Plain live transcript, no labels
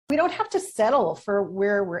We don't have to settle for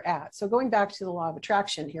where we're at. So going back to the law of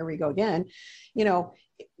attraction, here we go again,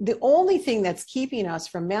 the only thing that's keeping us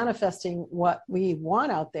from manifesting what we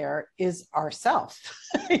want out there is ourself.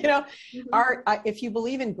 If you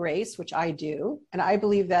believe in grace, which I do, and I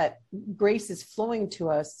believe that grace is flowing to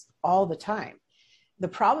us all the time. The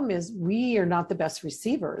problem is we are not the best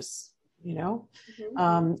receivers, and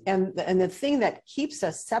the thing that keeps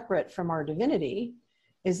us separate from our divinity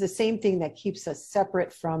is the same thing that keeps us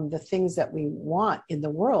separate from the things that we want in the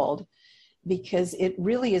world, because it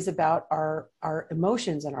really is about our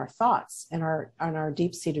emotions and our thoughts and our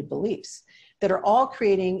deep-seated beliefs that are all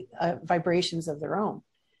creating vibrations of their own.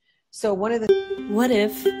 So what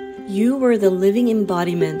if you were the living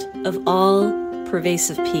embodiment of all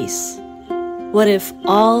pervasive peace? What if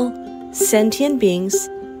all sentient beings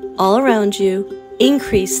all around you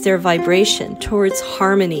increase their vibration towards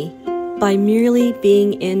harmony by merely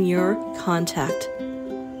being in your contact?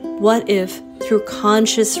 What if through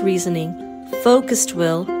conscious reasoning, focused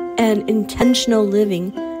will, and intentional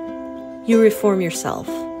living, you reform yourself,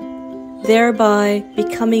 thereby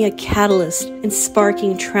becoming a catalyst and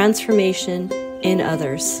sparking transformation in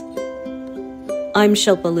others? I'm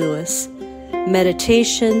Shilpa Lewis,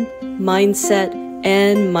 meditation, mindset,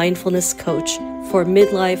 and mindfulness coach for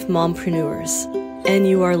midlife mompreneurs, and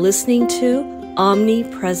you are listening to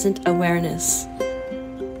Omnipresent Awareness,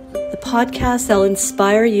 the podcast that will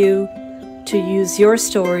inspire you to use your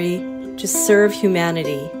story to serve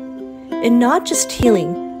humanity, and not just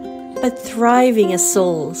healing, but thriving as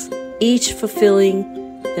souls, each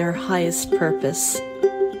fulfilling their highest purpose.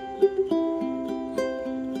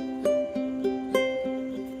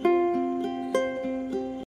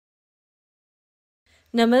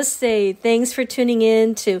 Namaste. Thanks for tuning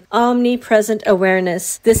in to Omnipresent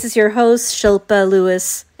Awareness. This is your host, Shilpa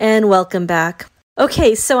Lewis, and welcome back.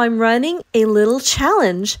 Okay, so I'm running a little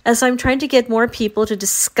challenge as I'm trying to get more people to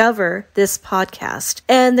discover this podcast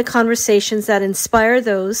and the conversations that inspire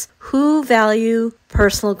those who value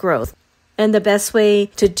personal growth. And the best way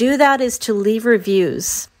to do that is to leave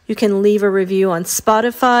reviews. You can leave a review on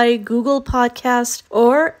Spotify, Google Podcast,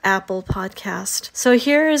 or Apple Podcast. So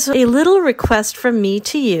here is a little request from me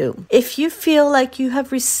to you. If you feel like you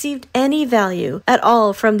have received any value at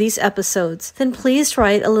all from these episodes, then please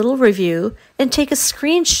write a little review and take a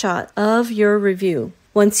screenshot of your review.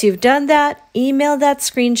 Once you've done that, email that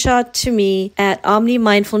screenshot to me at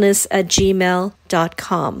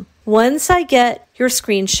omnimindfulness@gmail.com. Once I get your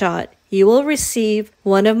screenshot, you will receive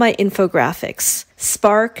one of my infographics.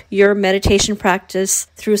 Spark your meditation practice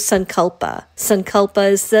through Sankalpa.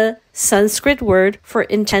 Sankalpa is the Sanskrit word for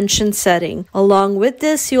intention setting. Along with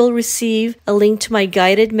this, you will receive a link to my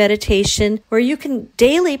guided meditation where you can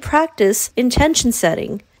daily practice intention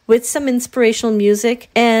setting with some inspirational music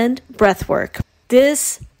and breath work.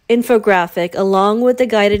 This infographic, along with the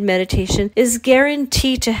guided meditation, is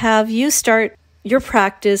guaranteed to have you start your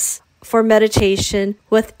practice for meditation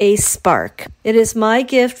with a spark. It is my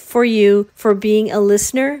gift for you for being a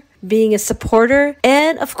listener, being a supporter,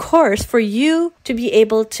 and of course for you to be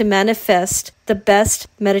able to manifest the best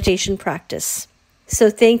meditation practice. So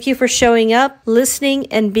thank you for showing up, listening,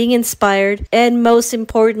 and being inspired, and most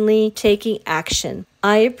importantly, taking action.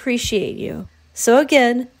 I appreciate you. So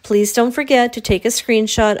again, please don't forget to take a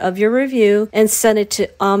screenshot of your review and send it to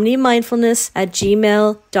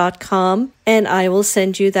omnimindfulness@gmail.com, and I will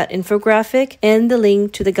send you that infographic and the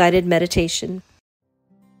link to the guided meditation.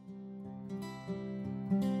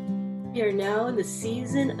 We are now in the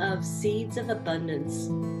season of Seeds of Abundance,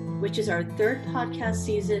 which is our third podcast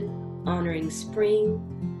season honoring spring,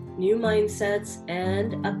 new mindsets,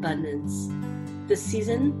 and abundance. This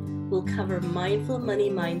season will cover mindful money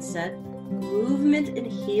mindset, movement and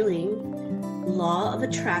healing, law of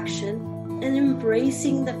attraction, and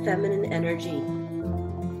embracing the feminine energy.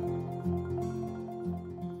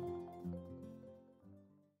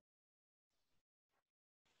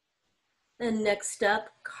 And next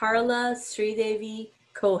up, Carla Sridevi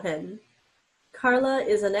Cohen. Carla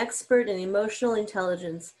is an expert in emotional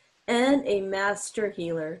intelligence and a master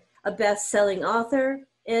healer, a best-selling author,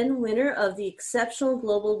 and winner of the Exceptional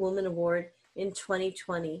Global Woman Award in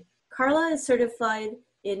 2020. Carla is certified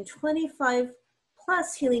in 25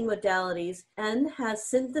 plus healing modalities and has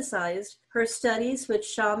synthesized her studies with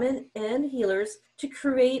Shaman and Healers to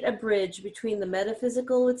create a bridge between the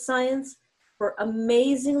metaphysical with science for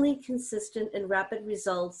amazingly consistent and rapid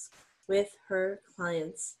results with her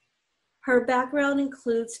clients. Her background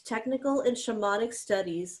includes technical and shamanic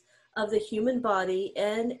studies of the human body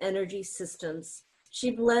and energy systems.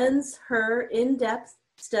 She blends her in-depth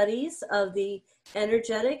studies of the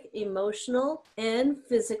energetic, emotional, and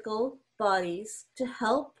physical bodies to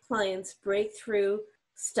help clients break through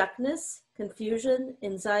stuckness, confusion,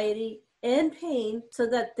 anxiety, and pain so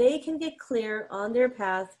that they can get clear on their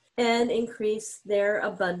path and increase their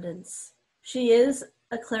abundance. She is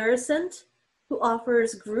a Clairsentient who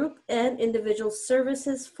offers group and individual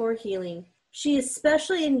services for healing. She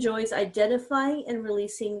especially enjoys identifying and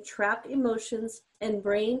releasing trapped emotions and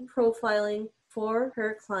brain profiling for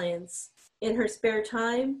her clients. In her spare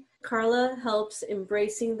time, Carla helps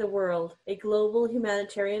Embracing the World, a global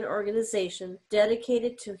humanitarian organization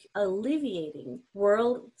dedicated to alleviating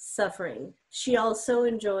world suffering. She also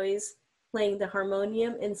enjoys playing the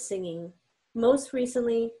harmonium and singing. Most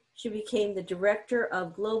recently, she became the director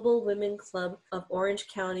of Global Women Club of Orange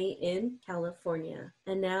County in California.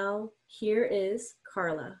 And now, here is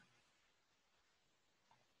Carla.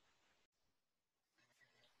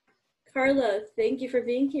 Carla, thank you for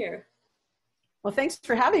being here. Well, thanks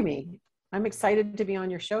for having me. I'm excited to be on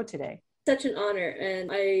your show today. Such an honor. And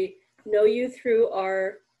I know you through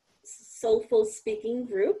our Soulful Speaking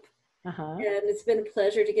group. And it's been a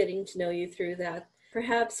pleasure to getting to know you through that.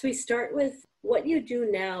 Perhaps we start with what you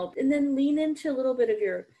do now and then lean into a little bit of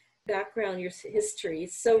your background, your history.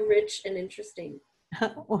 It's so rich and interesting.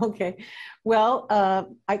 Okay. Well,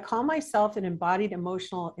 I call myself an embodied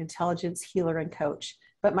emotional intelligence healer and coach,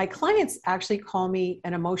 but my clients actually call me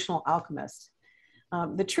an emotional alchemist.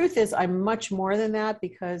 The truth is I'm much more than that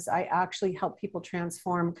because I actually help people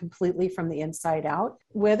transform completely from the inside out.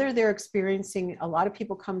 Whether they're experiencing, a lot of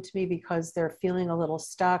people come to me because they're feeling a little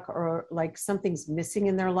stuck or like something's missing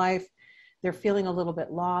in their life. They're feeling a little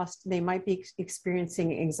bit lost. They might be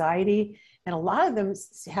experiencing anxiety, and a lot of them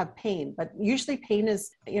have pain, but usually pain is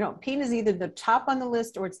either the top on the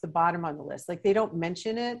list or it's the bottom on the list. Like they don't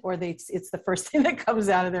mention it or it's the first thing that comes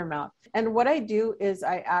out of their mouth. And what I do is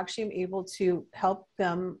I actually am able to help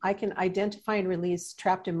them. I can identify and release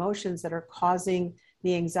trapped emotions that are causing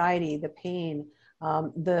the anxiety, the pain,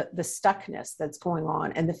 the stuckness that's going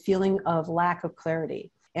on, and the feeling of lack of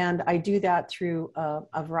clarity. And I do that through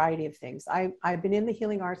a variety of things. I've been in the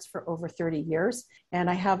healing arts for over 30 years, and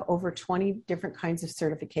I have over 20 different kinds of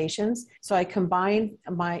certifications. So I combine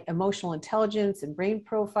my emotional intelligence and brain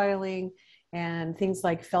profiling and things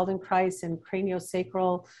like Feldenkrais and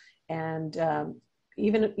craniosacral and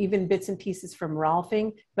even bits and pieces from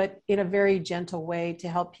Rolfing, but in a very gentle way to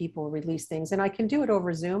help people release things. And I can do it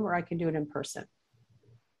over Zoom or I can do it in person.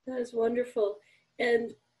 That is wonderful.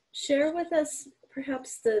 And share with us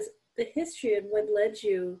perhaps the history and what led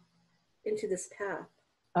you into this path.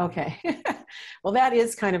 Okay. Well, that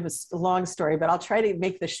is kind of a long story, but I'll try to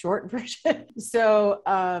make the short version. So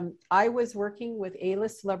I was working with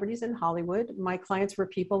A-list celebrities in Hollywood. My clients were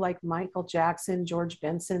people like Michael Jackson, George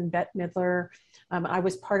Benson, Bette Midler. I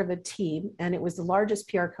was part of a team, and it was the largest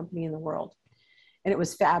PR company in the world. And it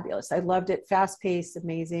was fabulous. I loved it. Fast-paced,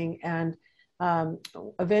 amazing. And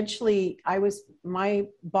eventually my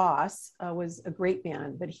boss was a great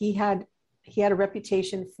man, but he had a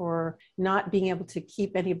reputation for not being able to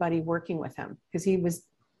keep anybody working with him because he was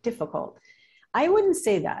difficult. I wouldn't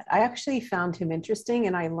say that. I actually found him interesting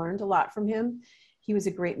and I learned a lot from him. He was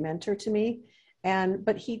a great mentor to me.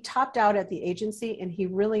 But he topped out at the agency and he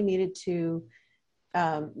really needed to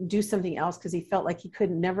do something else because he felt like he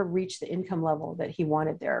could never reach the income level that he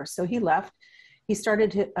wanted there. So he left. He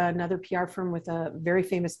started another PR firm with a very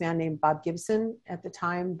famous man named Bob Gibson at the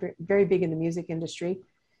time, very big in the music industry.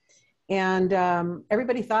 And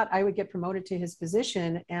everybody thought I would get promoted to his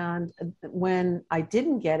position. And when I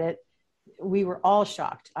didn't get it, we were all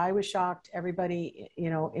shocked. I was shocked. Everybody,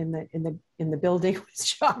 in the building was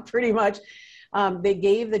shocked pretty much. They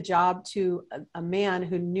gave the job to a man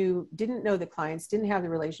who didn't know the clients, didn't have the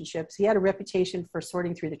relationships. He had a reputation for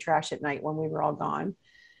sorting through the trash at night when we were all gone.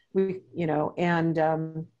 It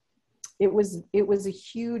was a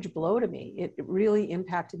huch blow to me. It really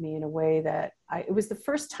impacted me in a way that it was the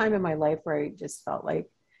first time in my life where I just felt like,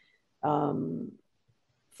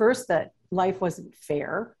 first that life wasn't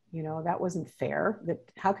fair, that wasn't fair, that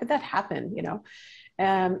how could that happen,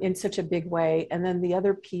 in such a big way. And then the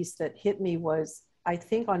other piece that hit me was, I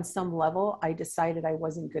think on some level, I decided I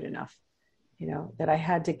wasn't good enough, that I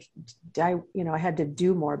had to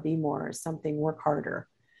do more, be more, or something, work harder.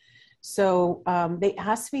 So they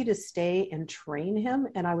asked me to stay and train him.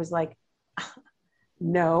 And I was like,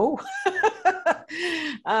 no.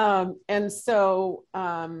 And so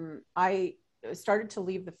I started to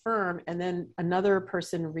leave the firm. And then another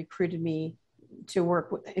person recruited me to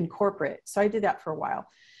work in corporate. So I did that for a while.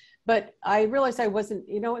 But I realized I wasn't,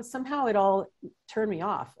 somehow it all turned me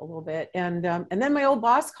off a little bit. And then my old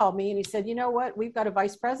boss called me and he said, you know what, we've got a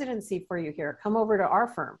vice presidency for you here. Come over to our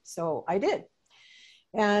firm. So I did.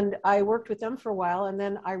 And I worked with them for a while. And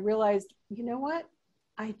then I realized, you know what?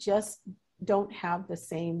 I just don't have the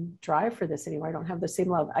same drive for this anymore. I don't have the same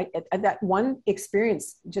love. That one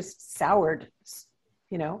experience just soured,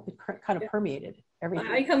 you know, it kind of permeated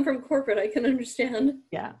everything. I come from corporate. I can understand.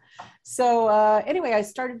 Yeah. So anyway, I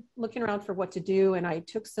started looking around for what to do, and I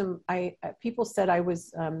took some. People said I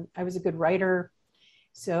was a good writer,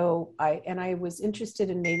 so I was interested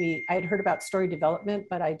in, maybe I had heard about story development,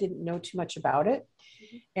 but I didn't know too much about it.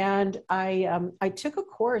 And I took a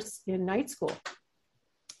course in night school,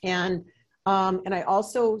 and I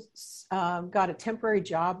also got a temporary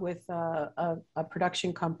job with a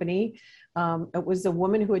production company. It was a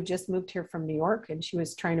woman who had just moved here from New York, and she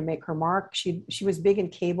was trying to make her mark. She was big in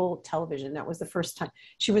cable television. That was the first time.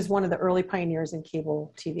 She was one of the early pioneers in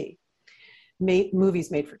cable TV,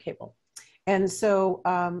 movies made for cable. And so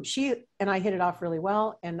she and I hit it off really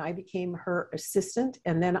well, and I became her assistant.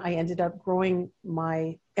 And then I ended up growing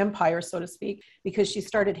my empire, so to speak, because she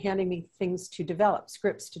started handing me things to develop,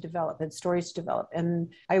 scripts to develop, and stories to develop.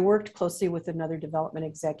 And I worked closely with another development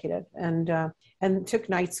executive, and took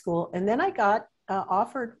night school. And then I got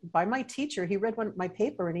offered by my teacher. He read my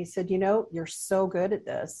paper, and he said, you know, you're so good at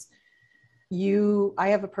this. I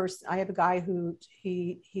have a guy who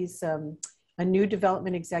he's a new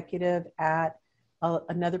development executive at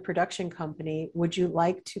another production company. Would you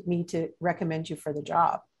like me to recommend you for the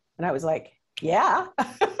job? And I was like, yeah,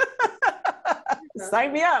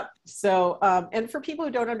 sign me up. So, and for people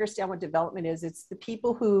who don't understand what development is, it's the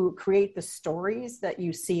people who create the stories that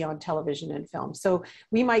you see on television and film. So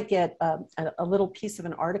we might get a little piece of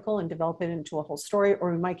an article and develop it into a whole story,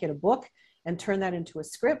 or we might get a book and turn that into a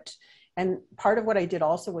script. And part of what I did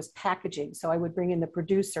also was packaging. So I would bring in the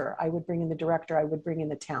producer, I would bring in the director, I would bring in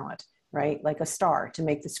the talent, right? Like a star, to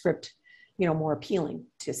make the script, you know, more appealing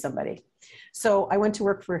to somebody. So I went to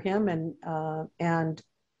work for him, and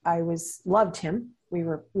I loved him.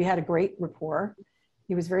 We had a great rapport.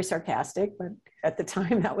 He was very sarcastic, but at the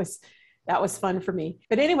time that was fun for me.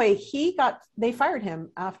 But anyway, they fired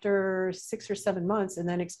him after 6 or 7 months, and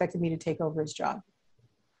then expected me to take over his job.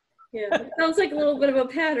 Yeah, it sounds like a little bit of a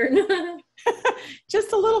pattern.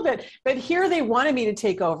 Just a little bit. But here they wanted me to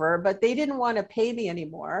take over, but they didn't want to pay me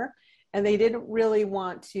anymore. And they didn't really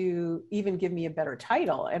want to even give me a better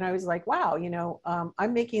title. And I was like, wow, you know,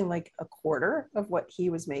 I'm making like a quarter of what he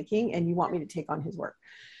was making, and you want me to take on his work.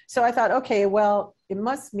 So I thought, okay, well, it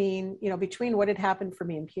must mean, you know, between what had happened for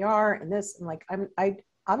me in PR and this, I'm like,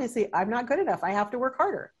 obviously I'm not good enough. I have to work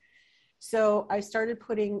harder. So I started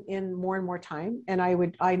putting in more and more time, and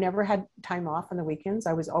I never had time off on the weekends.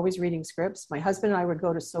 I was always reading scripts. My husband and I would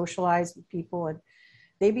go to socialize with people, and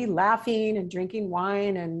they'd be laughing and drinking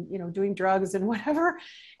wine and, you know, doing drugs and whatever.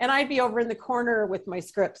 And I'd be over in the corner with my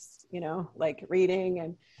scripts, you know, like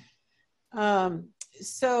reading. And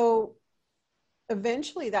so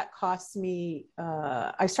eventually that cost me,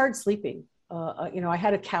 I started sleeping. You know, I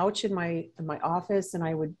had a couch in my office, and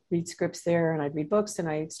I would read scripts there, and I'd read books, and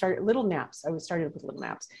I started little naps. I started with little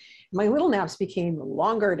naps. My little naps became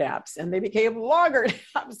longer naps, and they became longer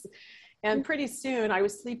naps. And pretty soon I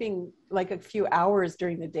was sleeping like a few hours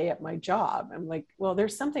during the day at my job. I'm like, well,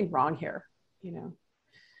 there's something wrong here, you know?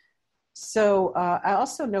 So I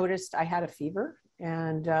also noticed I had a fever,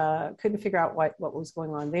 and couldn't figure out what was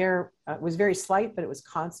going on there. It was very slight, but it was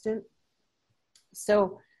constant.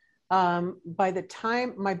 So by the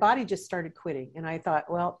time my body just started quitting, and I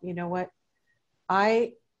thought, well, you know what,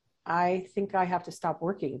 I think I have to stop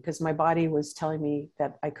working, because my body was telling me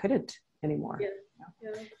that I couldn't anymore. Yeah.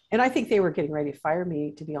 Yeah. And I think they were getting ready to fire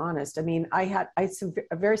me, to be honest. I mean, I had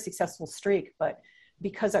a very successful streak, but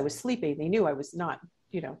because I was sleeping, they knew I was not,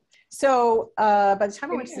 you know. So by the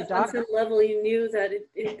time I went to the doctor, on some level, you knew that it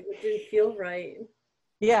didn't feel right.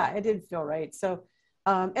 Yeah, it didn't feel right. So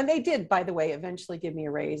and they did, by the way, eventually give me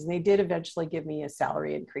a raise, and they did eventually give me a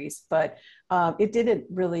salary increase, but it didn't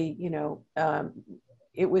really, you know,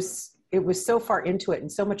 it was so far into it,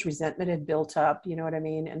 and so much resentment had built up, you know what I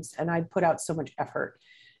mean? And I'd put out so much effort.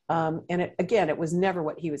 And it was never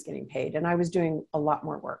what he was getting paid, and I was doing a lot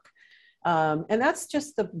more work. And that's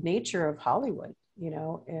just the nature of Hollywood, you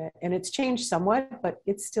know, and it's changed somewhat, but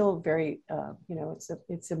it's still very, you know,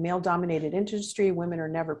 it's a male dominated industry. Women are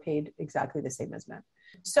never paid exactly the same as men.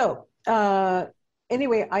 So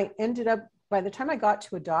anyway, I ended up, by the time I got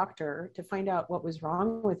to a doctor to find out what was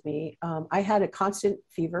wrong with me, I had a constant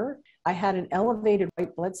fever. I had an elevated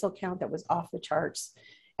white blood cell count that was off the charts,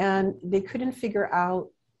 and they couldn't figure out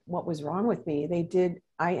what was wrong with me.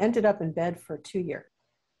 I ended up in bed for 2 years.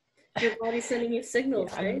 Your body's sending you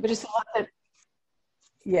signals, right? But it's a lot that,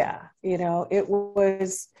 yeah, you know, it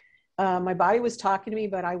was, My body was talking to me,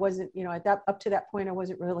 but I wasn't, up to that point, I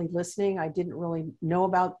wasn't really listening. I didn't really know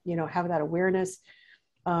about, have that awareness.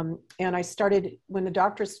 And I started, when the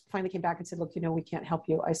doctors finally came back and said, look, we can't help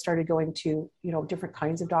you. I started going to, different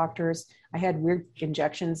kinds of doctors. I had weird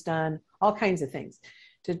injections done, all kinds of things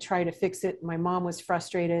to try to fix it. My mom was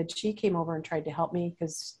frustrated. She came over and tried to help me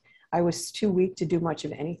because I was too weak to do much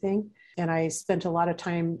of anything. And I spent a lot of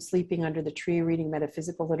time sleeping under the tree, reading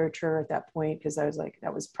metaphysical literature at that point, because I was like,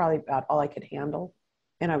 that was probably about all I could handle.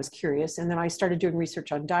 And I was curious. And then I started doing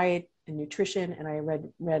research on diet and nutrition, and I read,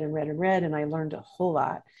 and I learned a whole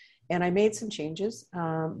lot. And I made some changes.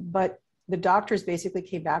 But the doctors basically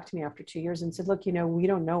came back to me after 2 years and said, look, we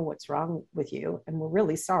don't know what's wrong with you, and we're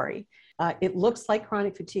really sorry. It looks like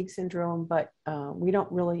chronic fatigue syndrome, but we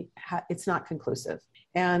don't really, it's not conclusive.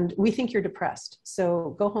 And we think you're depressed.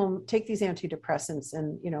 So go home, take these antidepressants,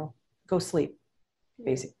 and, go sleep,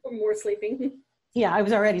 basically. Or more sleeping. Yeah, I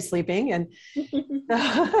was already sleeping. And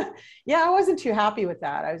yeah, I wasn't too happy with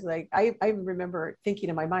that. I was like, I remember thinking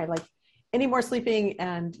in my mind, like, any more sleeping,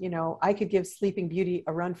 and, I could give Sleeping Beauty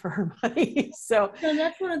a run for her money. So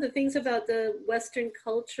that's one of the things about the Western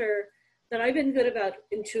culture that I've been good about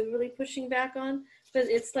intuitively pushing back on, because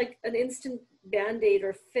it's like an instant Band-Aid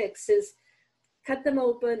or fix is cut them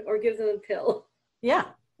open or give them a pill. Yeah,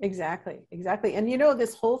 exactly. And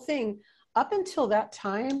this whole thing, up until that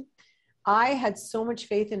time, I had so much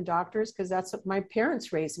faith in doctors because that's what my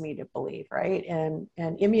parents raised me to believe, right? And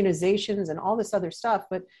immunizations and all this other stuff.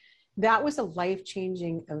 But that was a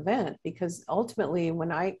life-changing event, because ultimately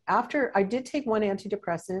after I did take one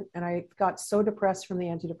antidepressant, and I got so depressed from the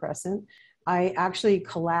antidepressant, I actually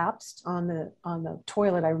collapsed on the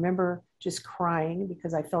toilet. I remember just crying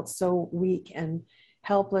because I felt so weak and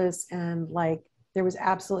helpless, and like there was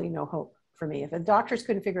absolutely no hope for me. If the doctors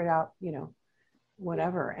couldn't figure it out,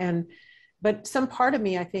 whatever. But some part of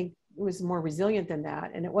me, I think, was more resilient than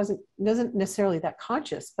that. And it wasn't necessarily that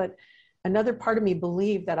conscious, but another part of me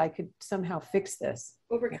believed that I could somehow fix this.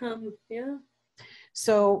 Overcome. Yeah.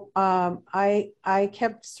 So I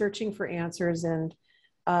kept searching for answers, and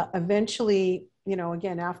eventually,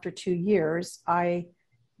 again, after 2 years,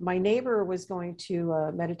 my neighbor was going to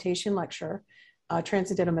a meditation lecture,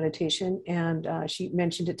 transcendental meditation, and she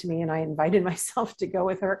mentioned it to me, and I invited myself to go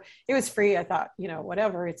with her. It was free. I thought,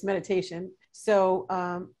 whatever, it's meditation. So,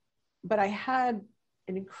 but I had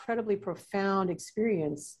an incredibly profound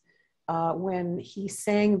experience when he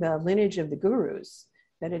sang the lineage of the gurus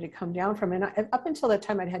that it had come down from. And up until that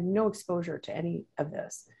time, I'd had no exposure to any of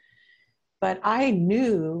this, but I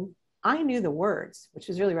knew the words, which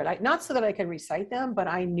was really right. Not so that I could recite them, but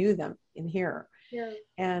I knew them in here. Yeah.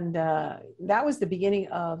 And that was the beginning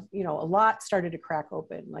of, a lot started to crack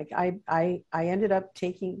open. Like I ended up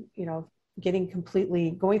taking,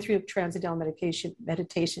 going through transcendental medication.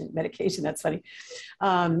 That's funny.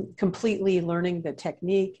 Completely learning the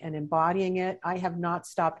technique and embodying it. I have not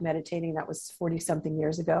stopped meditating. That was 40 something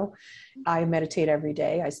years ago. I meditate every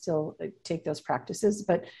day. I still take those practices,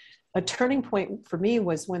 but a turning point for me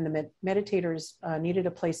was when the meditators needed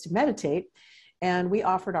a place to meditate, and we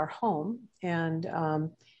offered our home. And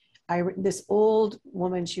this old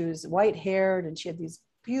woman, she was white haired, and she had these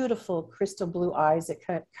beautiful crystal blue eyes that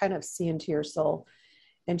kind of see into your soul.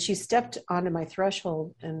 And she stepped onto my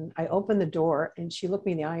threshold, and I opened the door, and she looked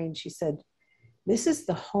me in the eye and she said, "This is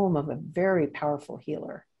the home of a very powerful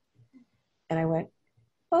healer." And I went,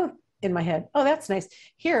 "Oh," in my head, "Oh, that's nice.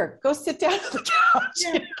 Here, go sit down on the couch."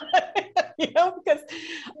 Because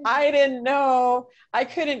I didn't know, I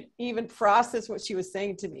couldn't even process what she was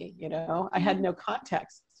saying to me. I had no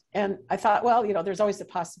context. And I thought, well, there's always the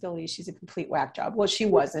possibility she's a complete whack job. Well, she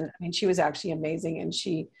wasn't. I mean, she was actually amazing. And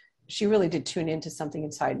she really did tune into something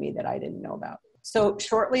inside me that I didn't know about. So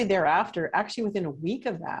shortly thereafter, actually within a week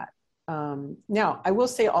of that, now I will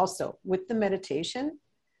say also with the meditation,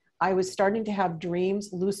 I was starting to have dreams,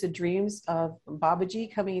 lucid dreams of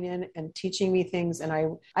Babaji coming in and teaching me things. And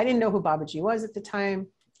I didn't know who Babaji was at the time.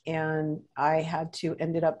 And I had to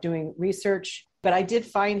ended up doing research, but I did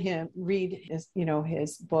read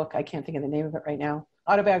his book. I can't think of the name of it right now.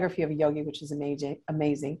 Autobiography of a Yogi, which is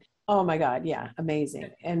amazing. Oh my God. Yeah.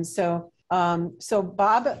 Amazing. And so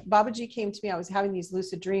Babaji came to me. I was having these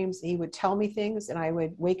lucid dreams. He would tell me things, and I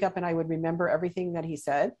would wake up and I would remember everything that he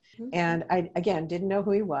said. Mm-hmm. And I, again, didn't know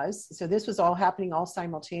who he was. So this was all happening all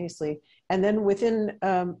simultaneously. And then within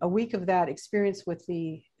a week of that experience with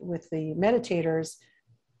the meditators,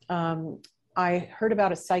 I heard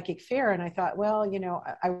about a psychic fair, and I thought, well,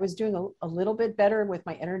 I was doing a little bit better with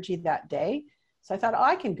my energy that day, So I thought, oh,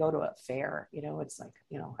 I can go to a fair, it's like,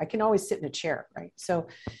 I can always sit in a chair, right? So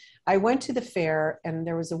I went to the fair, and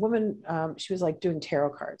there was a woman, she was like doing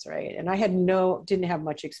tarot cards, right? And I didn't have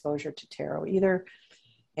much exposure to tarot either.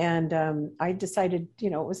 And I decided,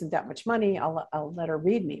 it wasn't that much money. I'll let her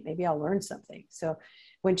read me. Maybe I'll learn something. So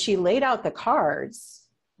when she laid out the cards,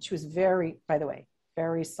 she was by the way,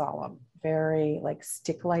 very solemn, very like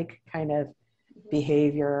stick-like kind of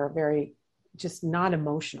behavior, very just not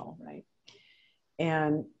emotional, right?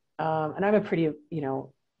 And I'm a pretty,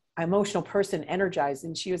 emotional person, energized,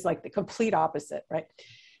 and she was like the complete opposite, right?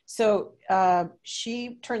 So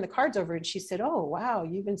she turned the cards over and she said, "Oh, wow,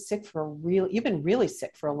 you've been really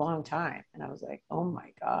sick for a long time." And I was like, "Oh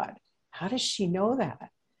my God, how does she know that?"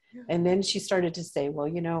 Yeah. And then she started to say,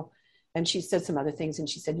 "Well, and she said some other things, and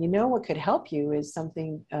she said, what could help you is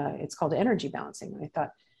something, it's called energy balancing." And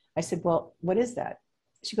I said, "Well, what is that?"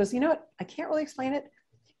 She goes, "You know what? I can't really explain it,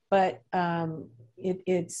 but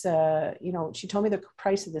it's she told me the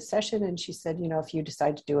price of the session, and she said, if you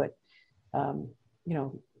decide to do it,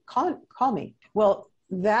 call me." Well,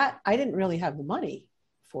 that I didn't really have the money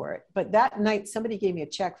for it, but that night somebody gave me a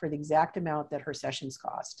check for the exact amount that her sessions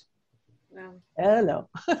cost. Wow. Hello.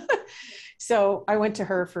 So I went to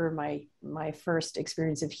her for my first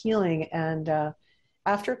experience of healing, and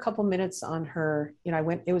after a couple minutes on her,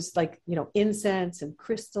 it was like, incense and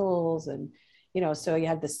crystals, and so you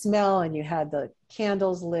had the smell and you had the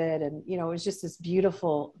candles lit, and it was just this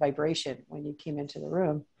beautiful vibration when you came into the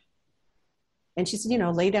room. And she said,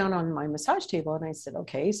 lay down on my massage table. And I said,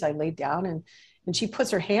 okay. So I laid down, and she puts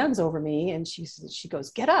her hands over me, and she goes,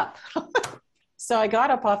 "Get up." So I got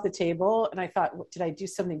up off the table, and I thought, did I do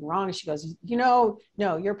something wrong? And she goes, "No,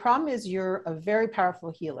 your problem is you're a very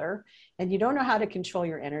powerful healer, and you don't know how to control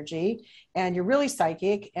your energy, and you're really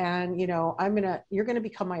psychic, and you're going to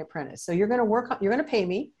become my apprentice. So you're going to pay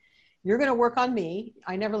me. You're going to work on me.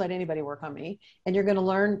 I never let anybody work on me. And you're going to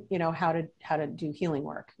learn, how to do healing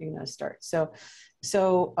work. You're going to start." So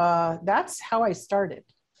that's how I started,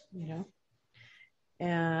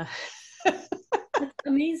 And That's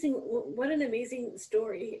amazing. What an amazing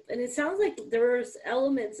story. And it sounds like there's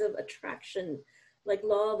elements of attraction, like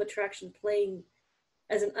law of attraction playing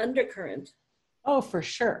as an undercurrent. Oh, for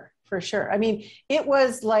sure. For sure. I mean, it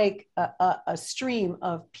was like a stream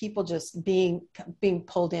of people just being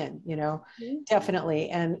pulled in, mm-hmm. Definitely.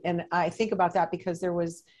 And I think about that because there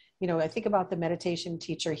was, I think about the meditation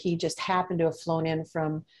teacher. He just happened to have flown in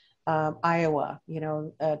from Iowa,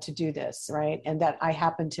 to do this. Right. And that I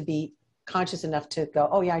happened to be conscious enough to go,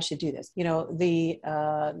 "Oh yeah, I should do this."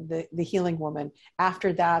 The healing woman.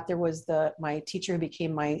 After that, there was my teacher who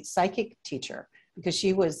became my psychic teacher, because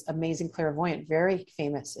she was amazing clairvoyant, very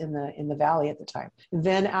famous in the Valley at the time.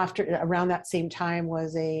 Then around that same time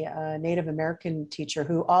was a Native American teacher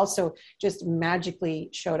who also just magically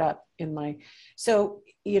showed up in my. So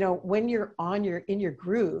when you're in your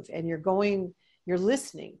groove and you're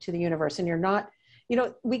listening to the universe, and you're not,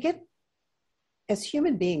 we get, as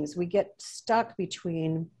human beings, we get stuck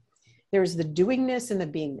between, there's the doingness and the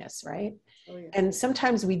beingness, right? Oh, yeah. And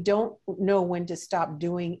sometimes we don't know when to stop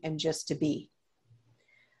doing and just to be.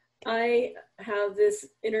 I have this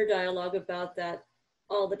inner dialogue about that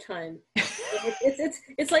all the time.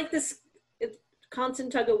 It's like this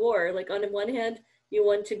constant tug of war. Like on one hand, you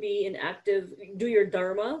want to be an active, do your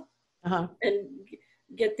dharma, uh-huh. and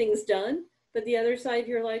get things done. But the other side,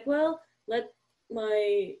 you're like, well, let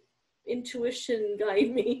my intuition guide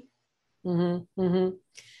me. Mm-hmm, mm-hmm.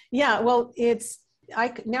 Yeah, well,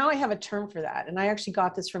 now I have a term for that. And I actually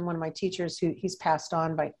got this from one of my teachers he's passed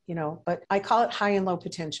on by, but I call it high and low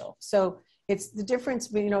potential. So it's the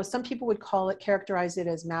difference, some people would characterize it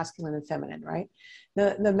as masculine and feminine, right?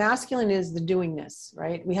 The masculine is the doingness,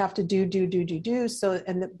 right? We have to do. So,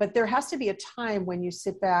 but there has to be a time when you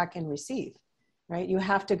sit back and receive, right? You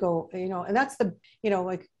have to go, and that's the,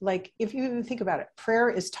 like if you even think about it, prayer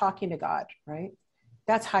is talking to God, right?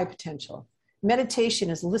 That's high potential. Meditation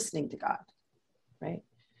is listening to God. Right.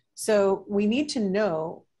 So we need to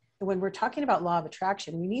know, when we're talking about law of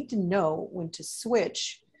attraction, we need to know when to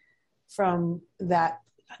switch from the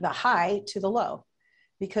high to the low,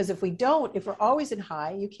 because if we're always in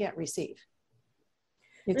high, you can't receive.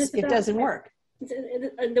 It doesn't work.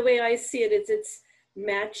 And the way I see it, it's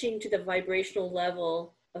matching to the vibrational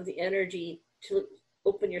level of the energy to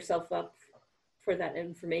open yourself up for that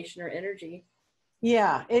information or energy.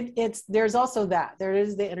 Yeah, there's also that. There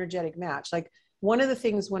is the energetic match. Like, one of the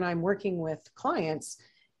things when I'm working with clients,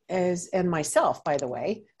 and myself, by the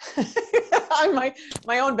way. I'm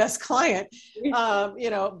my own best client.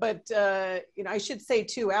 But I should say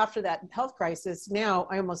too, after that health crisis, now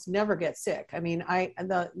I almost never get sick. I mean,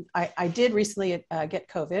 I did recently get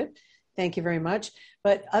COVID. Thank you very much.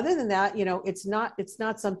 But other than that, it's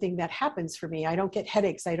not something that happens for me. I don't get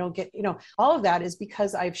headaches. I don't get, all of that is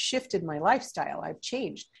because I've shifted my lifestyle. I've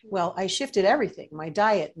changed. Well, I shifted everything, my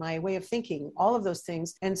diet, my way of thinking, all of those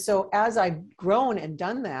things. And so as I've grown and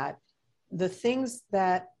done that, the things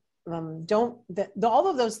that all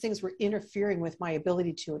of those things were interfering with my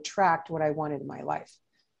ability to attract what I wanted in my life.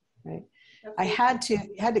 Right. I had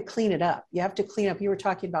to clean it up. You have to clean up. You were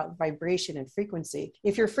talking about vibration and frequency.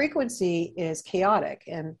 If your frequency is chaotic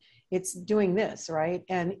and it's doing this, right?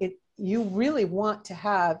 And you really want to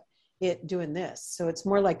have it doing this. So it's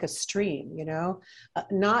more like a stream,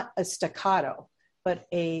 not a staccato, but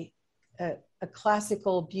a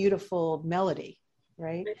classical, beautiful melody,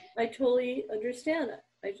 right? I totally understand it.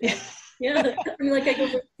 Yeah, I mean, like I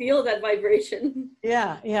can feel that vibration.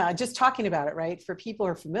 Yeah. Just talking about it, right? For people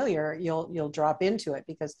who are familiar, you'll drop into it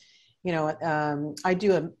because, I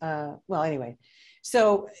do well, anyway.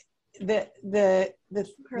 So the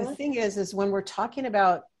thing is when we're talking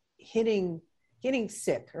about getting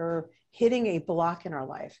sick or hitting a block in our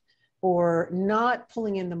life, or not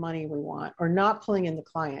pulling in the money we want, or not pulling in the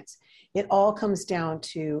clients, it all comes down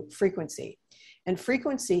to frequency, and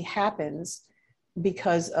frequency happens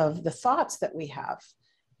because of the thoughts that we have.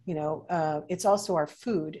 It's also our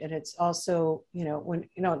food, and it's also, when,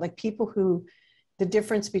 like people who, the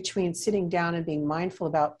difference between sitting down and being mindful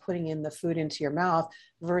about putting in the food into your mouth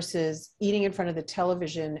versus eating in front of the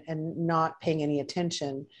television and not paying any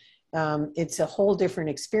attention. It's a whole different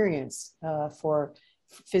experience for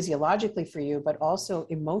physiologically for you, but also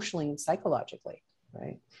emotionally and psychologically,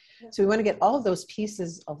 right? So we want to get all of those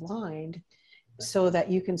pieces aligned so that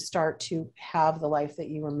you can start to have the life that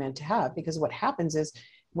you were meant to have. Because what happens is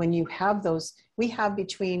when you have those, we have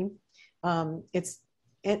between, it's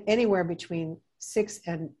anywhere between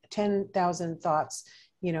 6,000 and 10,000 thoughts,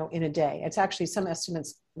 in a day. It's actually, some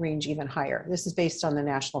estimates range even higher. This is based on the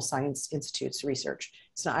National Science Institute's research.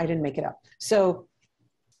 I didn't make it up. So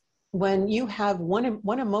when you have one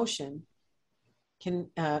emotion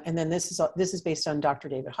and then this is based on Dr.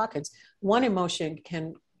 David Hawkins, one emotion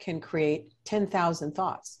can create 10,000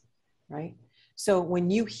 thoughts, right? So when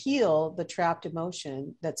you heal the trapped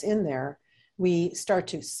emotion that's in there, we start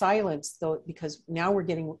to silence because now we're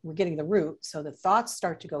getting the root. So the thoughts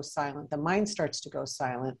start to go silent, the mind starts to go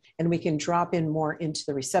silent, and we can drop in more into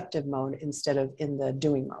the receptive mode instead of in the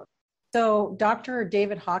doing mode. So Dr.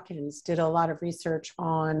 David Hawkins did a lot of research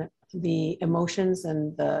on the emotions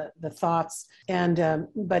and the thoughts, and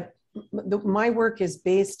my work is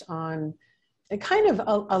based on kind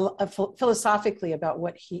of philosophically about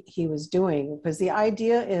what he was doing, because the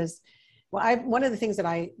idea is, one of the things that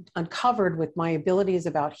I uncovered with my abilities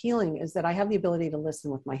about healing is that I have the ability to listen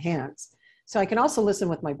with my hands. So I can also listen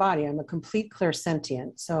with my body. I'm a complete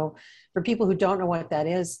clairsentient. So for people who don't know what that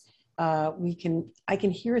is, I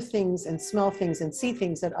can hear things and smell things and see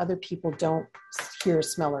things that other people don't hear,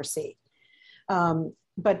 smell, or see.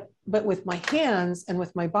 But with my hands and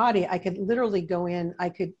with my body, I could literally go in. I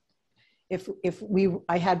could, if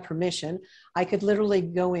I had permission, I could literally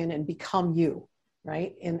go in and become you,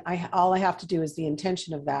 right? And all I have to do is the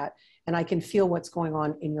intention of that, and I can feel what's going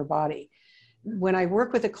on in your body. When I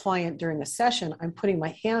work with a client during a session, I'm putting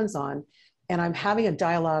my hands on, and I'm having a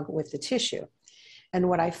dialogue with the tissue. And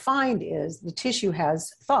what I find is the tissue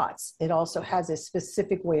has thoughts. It also has a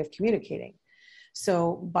specific way of communicating.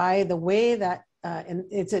 So by the way that, and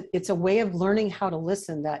it's a way of learning how to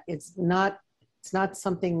listen, that it's not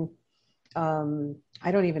something,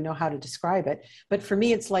 I don't even know how to describe it. But for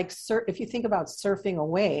me, it's like, if you think about surfing a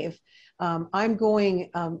wave, I'm going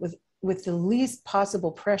with the least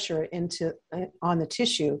possible pressure on the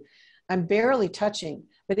tissue. I'm barely touching,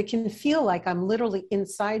 but it can feel like I'm literally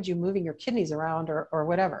inside you, moving your kidneys around or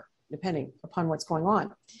whatever, depending upon what's going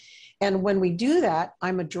on. And when we do that,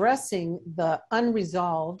 I'm addressing the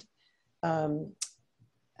unresolved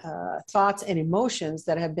thoughts and emotions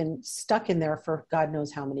that have been stuck in there for God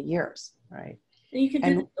knows how many years, right? And you can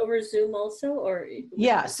do this over Zoom also, or?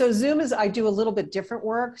 Yeah, so Zoom I do a little bit different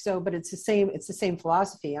work, but it's the same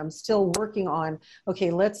philosophy. I'm still working on,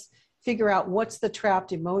 okay, let's figure out what's the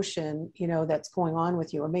trapped emotion, that's going on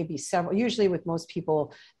with you, or maybe several. Usually with most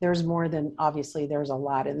people, there's more than, obviously there's a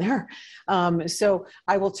lot in there. So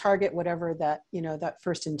I will target whatever that, that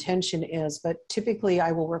first intention is, but typically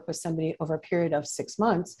I will work with somebody over a period of 6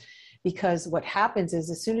 months, because what happens is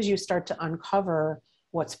as soon as you start to uncover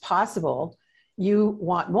what's possible, you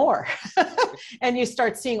want more. And you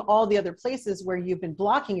start seeing all the other places where you've been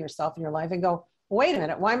blocking yourself in your life and go, wait a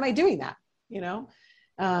minute, why am I doing that? You know?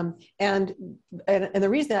 And the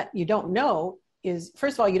reason that you don't know is,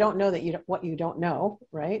 first of all, you don't know that what you don't know,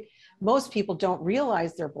 right? Most people don't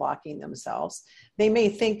realize they're blocking themselves. They may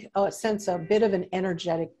think, sense a bit of an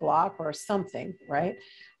energetic block or something, right?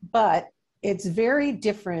 But it's very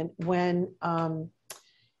different when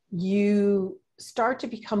you start to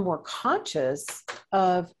become more conscious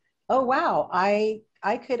of, oh, wow, I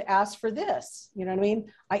could ask for this. You know what I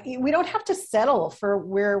mean? We don't have to settle for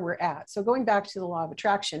where we're at. So going back to the law of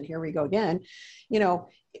attraction, here we go again. You know,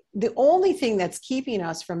 the only thing that's keeping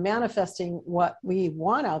us from manifesting what we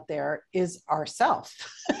want out there is ourself.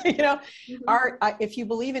 You know, if you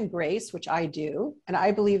believe in grace, which I do, and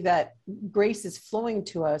I believe that grace is flowing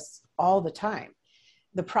to us all the time.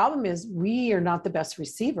 The problem is we are not the best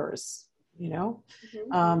receivers, you know?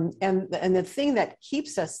 And the thing that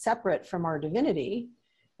keeps us separate from our divinity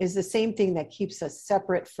is the same thing that keeps us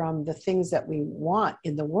separate from the things that we want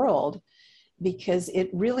in the world, because it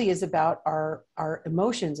really is about our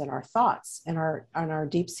emotions and our thoughts and our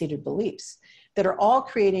deep-seated beliefs that are all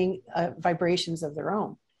creating vibrations of their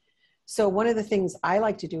own. So one of the things I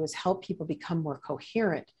like to do is help people become more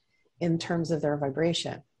coherent in terms of their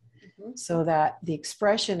vibration, so that the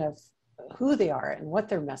expression of who they are and what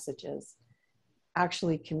their message is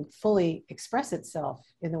actually can fully express itself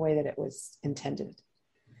in the way that it was intended.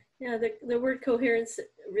 Yeah, the word coherence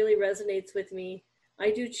really resonates with me. I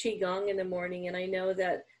do Qigong in the morning, and I know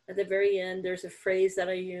that at the very end, there's a phrase that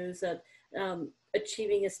I use of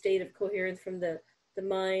achieving a state of coherence from the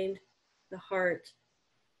mind, the heart,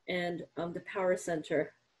 and the power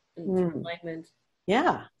center and alignment.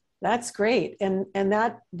 Yeah, that's great. And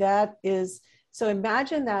that is, so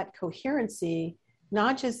imagine that coherency,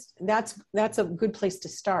 not just, that's a good place to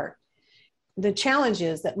start. The challenge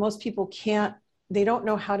is that most people they don't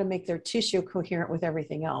know how to make their tissue coherent with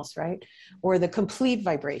everything else, right? Or the complete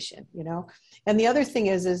vibration, you know? And the other thing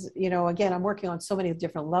is, you know, again, I'm working on so many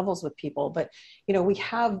different levels with people, but, you know, we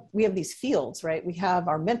have these fields, right? We have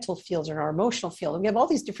our mental fields and our emotional field, and we have all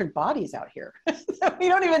these different bodies out here. we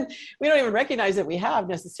don't even recognize that we have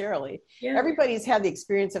necessarily. Yeah. Everybody's had the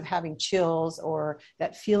experience of having chills or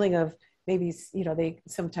that feeling of, maybe, you know,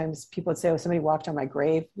 sometimes people would say, oh, somebody walked on my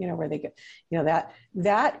grave, you know, where they get, you know,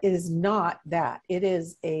 that is not that. It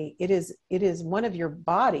is one of your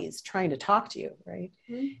bodies trying to talk to you. Right.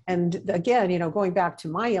 And again, you know, going back to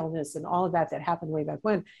my illness and all of that happened way back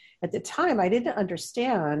when, at the time, I didn't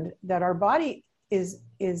understand that our body it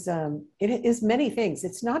is many things.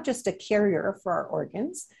 It's not just a carrier for our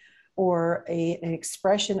organs or an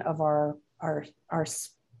expression of our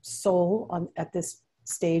soul at this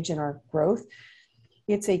stage in our growth.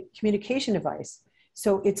 It's a communication device.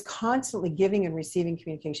 So it's constantly giving and receiving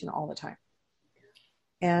communication all the time.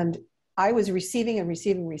 And I was receiving and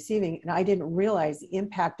receiving, and I didn't realize the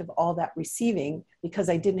impact of all that receiving because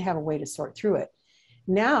I didn't have a way to sort through it.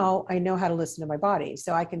 Now I know how to listen to my body.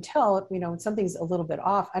 So I can tell, you know, when something's a little bit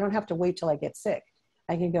off, I don't have to wait till I get sick.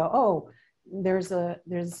 I can go, oh, there's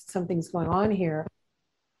something's going on here.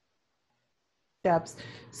 Steps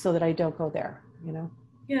so that I don't go there, you know?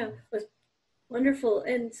 Yeah, wonderful.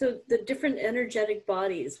 And so the different energetic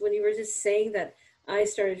bodies, when you were just saying that, I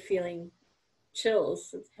started feeling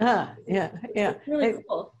chills. Yeah. It's really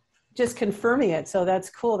cool. Just confirming it. So that's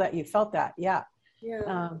cool that you felt that. Yeah.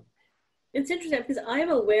 Yeah. It's interesting because I'm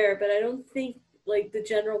aware, but I don't think like the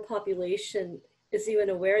general population is even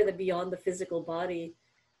aware that beyond the physical body,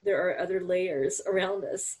 there are other layers around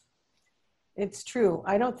us. It's true.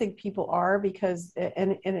 I don't think people are because,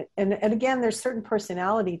 and again, there's certain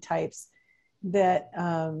personality types that,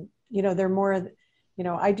 you know, they're more, you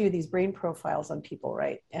know, I do these brain profiles on people,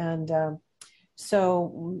 right? And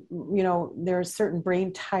so, you know, there are certain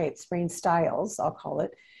brain types, brain styles, I'll call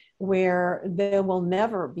it, where they will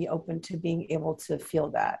never be open to being able to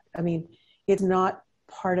feel that. I mean, it's not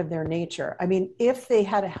part of their nature. I mean, if they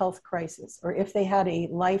had a health crisis or if they had a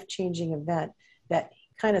life-changing event that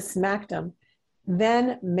kind of smacked them,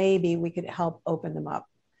 then maybe we could help open them up.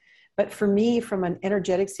 But for me, from an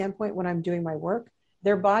energetic standpoint, when I'm doing my work,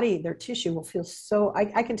 their body, their tissue will feel so,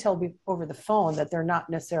 I can tell over the phone that they're not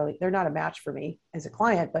a match for me as a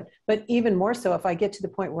client, but even more so if I get to the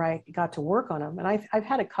point where I got to work on them. And I've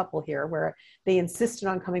had a couple here where they insisted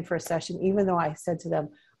on coming for a session, even though I said to them,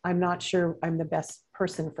 I'm not sure I'm the best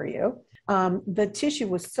person for you. The tissue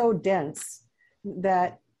was so dense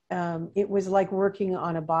that it was like working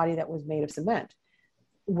on a body that was made of cement.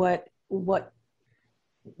 What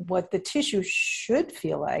the tissue should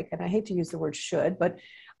feel like, and I hate to use the word should, but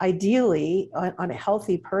ideally on a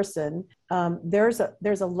healthy person, there's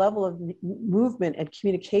a level of movement and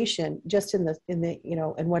communication just in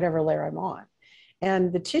in whatever layer I'm on.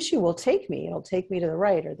 And the tissue will take me, it'll take me to the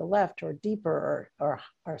right or the left or deeper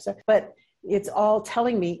but it's all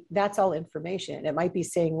telling me, that's all information. It might be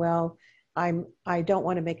saying, well, I don't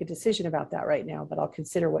want to make a decision about that right now, but I'll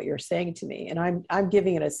consider what you're saying to me. And I'm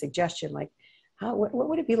giving it a suggestion, like, what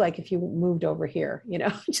would it be like if you moved over here,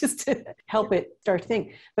 just to help it start to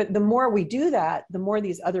think. But the more we do that, the more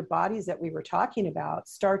these other bodies that we were talking about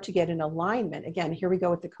start to get in alignment. Again, here we go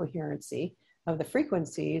with the coherency of the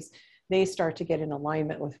frequencies. They start to get in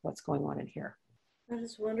alignment with what's going on in here. That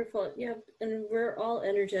is wonderful. Yeah, and we're all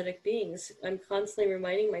energetic beings. I'm constantly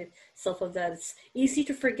reminding myself of that. It's easy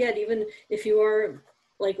to forget, even if you are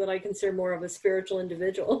like what I consider more of a spiritual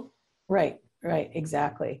individual. Right,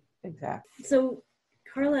 exactly. So,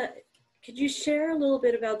 Carla, could you share a little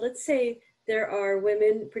bit about, let's say there are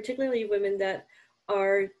women, particularly women that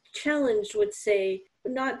are challenged with, say,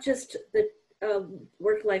 not just the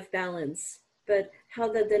work-life balance, but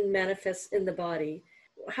how that then manifests in the body.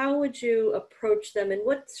 How would you approach them, and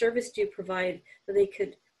what service do you provide that they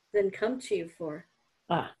could then come to you for?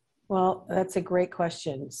 Well, that's a great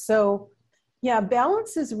question. So, yeah,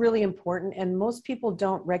 balance is really important, and most people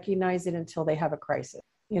don't recognize it until they have a crisis.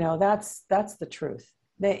 That's the truth.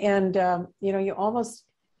 You almost,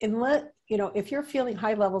 if you're feeling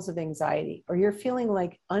high levels of anxiety, or you're feeling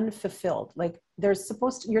like unfulfilled, like you're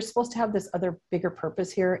supposed to have this other bigger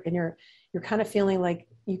purpose here, and you're kind of feeling like,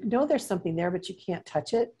 there's something there, but you can't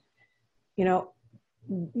touch it.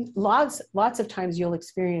 Lots of times you'll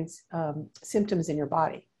experience symptoms in your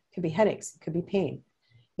body. It could be headaches, it could be pain,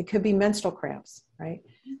 it could be menstrual cramps, right?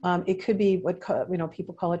 It could be what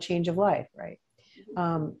people call a change of life, right?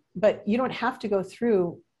 But you don't have to go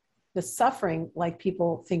through the suffering like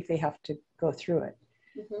people think they have to go through it.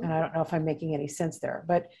 Mm-hmm. And I don't know if I'm making any sense there,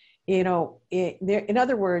 but in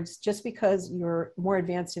other words, just because you're more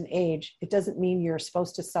advanced in age, it doesn't mean you're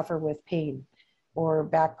supposed to suffer with pain or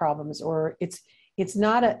back problems, or it's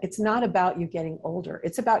not about you getting older.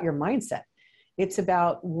 It's about your mindset. It's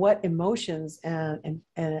about what emotions and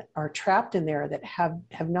are trapped in there that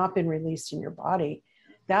have not been released in your body.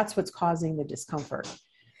 That's what's causing the discomfort.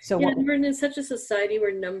 So we're in such a society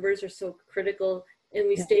where numbers are so critical, and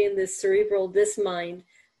we stay in this cerebral mind,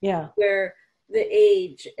 where the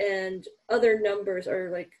age and other numbers are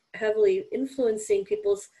like heavily influencing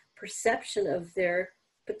people's perception of their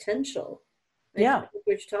potential. What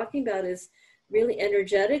you're talking about is really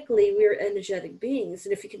energetically, we're energetic beings,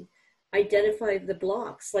 and if you can identify the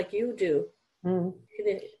blocks like you do, you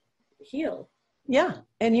can heal. Yeah.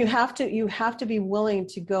 And you have to be willing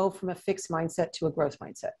to go from a fixed mindset to a growth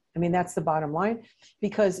mindset. I mean, that's the bottom line,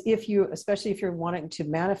 because especially if you're wanting to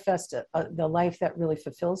manifest the life that really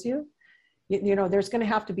fulfills you, there's going to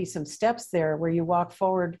have to be some steps there where you walk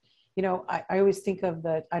forward. I always think of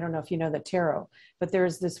I don't know if you know the tarot, but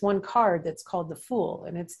there's this one card that's called the Fool.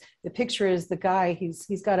 And the picture is the guy,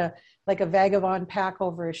 he's got a vagabond pack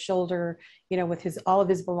over his shoulder, with all of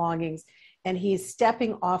his belongings. And he's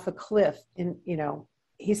stepping off a cliff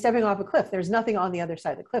There's nothing on the other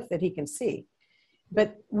side of the cliff that he can see.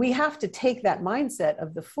 But we have to take that mindset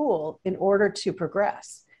of the Fool in order to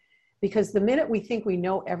progress. Because the minute we think we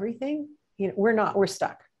know everything, we're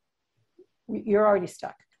stuck. You're already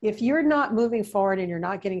stuck. If you're not moving forward and you're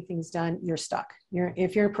not getting things done, you're stuck.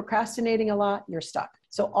 If you're procrastinating a lot, you're stuck.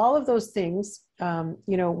 So all of those things,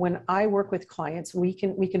 when I work with clients, we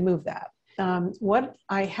can move that. What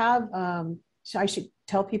I have, I should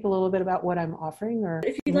tell people a little bit about what I'm offering, or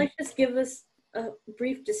if you'd like, just give us a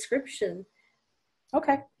brief description.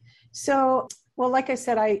 Okay. So, well, like I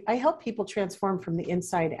said, I help people transform from the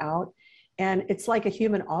inside out, and it's like a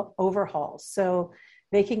human overhaul. So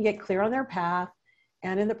they can get clear on their path,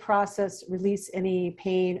 and in the process, release any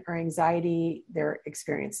pain or anxiety they're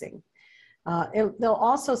experiencing. They'll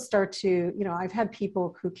also start to, I've had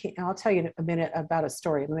people who can't, I'll tell you in a minute about a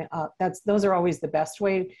story. Those are always the best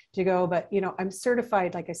way to go. But, I'm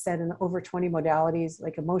certified, like I said, in over 20 modalities,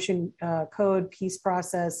 like emotion code, peace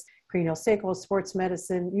process, cranial sacral, sports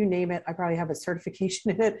medicine, you name it. I probably have a certification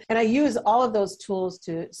in it. And I use all of those tools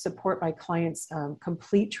to support my clients'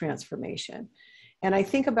 complete transformation. And I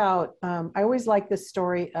think about, I always like this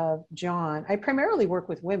story of John. I primarily work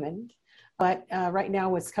with women, but right now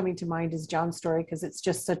what's coming to mind is John's story, because it's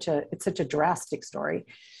just such a drastic story.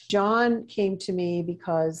 John came to me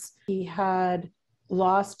because he had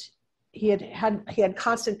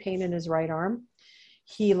constant pain in his right arm.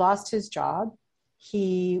 He lost his job.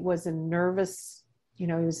 He was he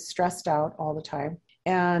was stressed out all the time.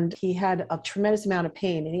 and he had a tremendous amount of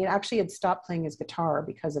pain, and he actually had stopped playing his guitar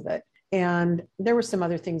because of it. And there were some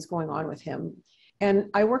other things going on with him. And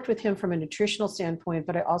I worked with him from a nutritional standpoint,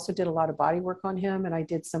 but I also did a lot of body work on him, and I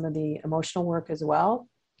did some of the emotional work as well.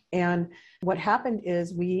 And what happened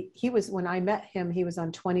is when I met him, he was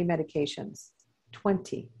on 20 medications,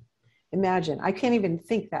 20. Imagine, I can't even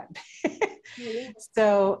think that.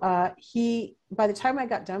 So by the time I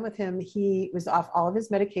got done with him, he was off all of his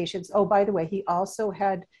medications. Oh, by the way, he also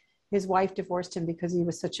had, his wife divorced him because he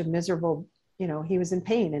was such a miserable, he was in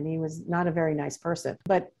pain and he was not a very nice person.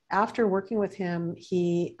 But after working with him,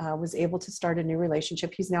 he was able to start a new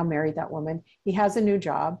relationship. He's now married that woman. He has a new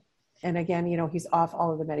job. And again, he's off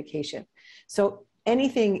all of the medication. So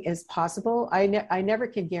anything is possible. I never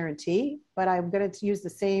can guarantee, but I'm going to use the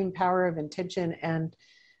same power of intention and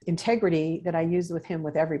integrity that I use with him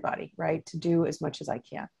with everybody, right? To do as much as I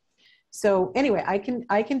can. So anyway, I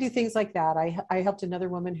can do things like that. I helped another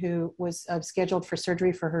woman who was scheduled for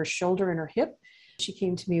surgery for her shoulder and her hip. She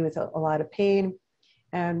came to me with a lot of pain,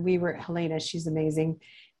 and Helena, she's amazing.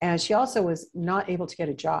 And she also was not able to get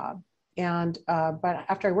a job. And, but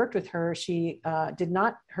after I worked with her, she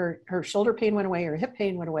her shoulder pain went away, her hip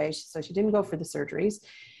pain went away. So she didn't go for the surgeries.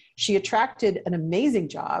 She attracted an amazing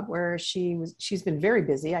job where she's been very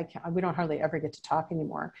busy. We don't hardly ever get to talk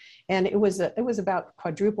anymore. And it was about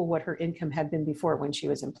quadruple what her income had been before when she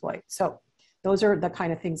was employed. So those are the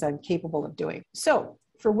kind of things I'm capable of doing. So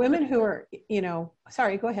for women who are,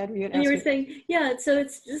 sorry, go ahead. You were saying, yeah, so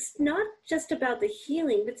it's just not just about the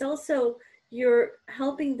healing, but it's also you're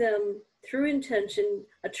helping them through intention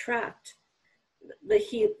attract the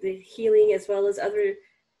healing as well as other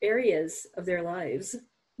areas of their lives.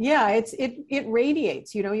 Yeah, it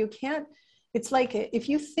radiates, you can't, it's like, if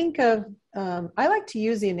you think of, I like to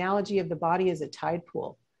use the analogy of the body as a tide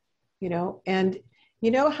pool, and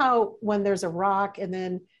how when there's a rock and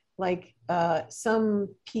then like some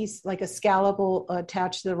piece, like a scallop will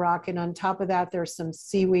attach to the rock, and on top of that, there's some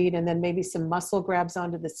seaweed, and then maybe some muscle grabs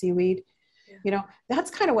onto the seaweed. Yeah.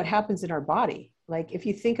 That's kind of what happens in our body. Like if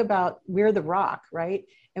you think about, we're the rock, right?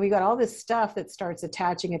 And we got all this stuff that starts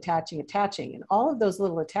attaching. And all of those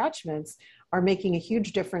little attachments are making a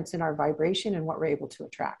huge difference in our vibration and what we're able to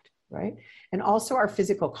attract, right? And also our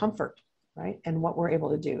physical comfort, right? And what we're able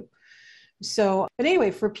to do. So, but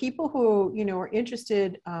anyway, for people who, are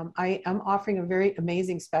interested, I am offering a very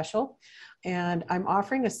amazing special, and I'm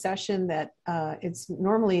offering a session that it's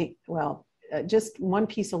normally, just one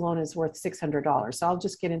piece alone is worth $600. So I'll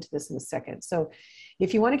just get into this in a second. So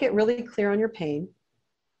if you want to get really clear on your pain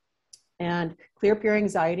and clear up your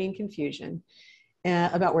anxiety and confusion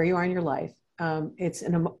about where you are in your life, it's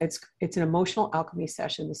an emotional alchemy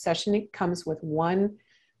session. The session comes with one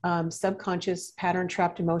subconscious pattern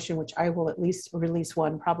trapped emotion, which I will at least release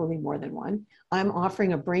one, probably more than one. I'm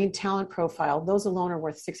offering a brain talent profile. Those alone are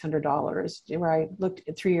worth $600, where I looked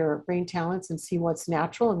through your brain talents and see what's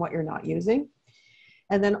natural and what you're not using.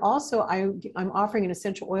 And then also I'm offering an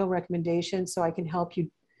essential oil recommendation so I can help you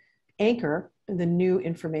anchor the new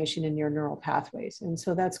information in your neural pathways. And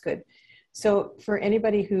so that's good. So for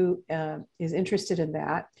anybody who is interested in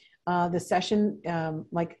that, the session,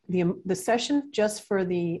 the session just for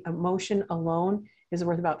the emotion alone is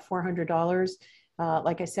worth about $400.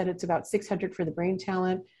 Like I said, it's about $600 for the brain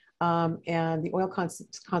talent, and the oil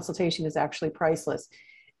consultation is actually priceless.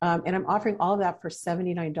 And I'm offering all of that for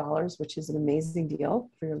 $79, which is an amazing deal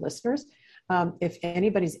for your listeners. If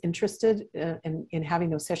anybody's interested in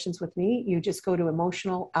having those sessions with me, you just go to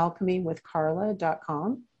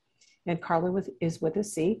emotionalalchemywithcarla.com, and Carla is with a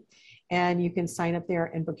C. And you can sign up there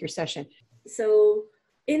and book your session. So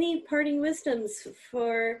any parting wisdoms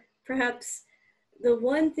for perhaps the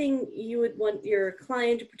one thing you would want your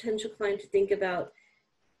client or potential client to think about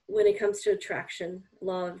when it comes to attraction,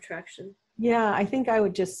 law of attraction? Yeah, I think I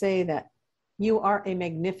would just say that you are a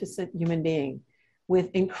magnificent human being with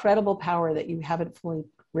incredible power that you haven't fully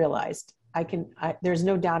realized. There's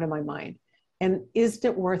no doubt in my mind. And isn't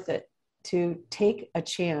it worth it to take a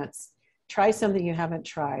chance, try something you haven't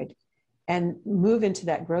tried, and move into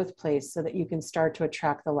that growth place so that you can start to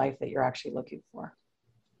attract the life that you're actually looking for.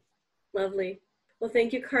 Lovely. Well,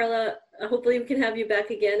 thank you, Carla. Hopefully we can have you back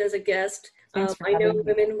again as a guest. I know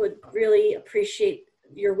women would really appreciate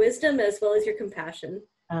your wisdom as well as your compassion.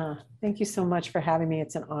 Thank you so much for having me.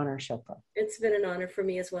 It's an honor, Shilpa. It's been an honor for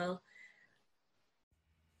me as well.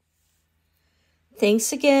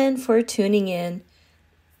 Thanks again for tuning in.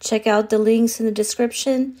 Check out the links in the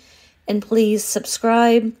description, and please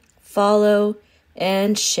subscribe, follow,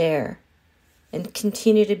 and share, and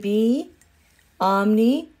continue to be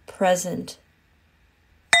omnipresent.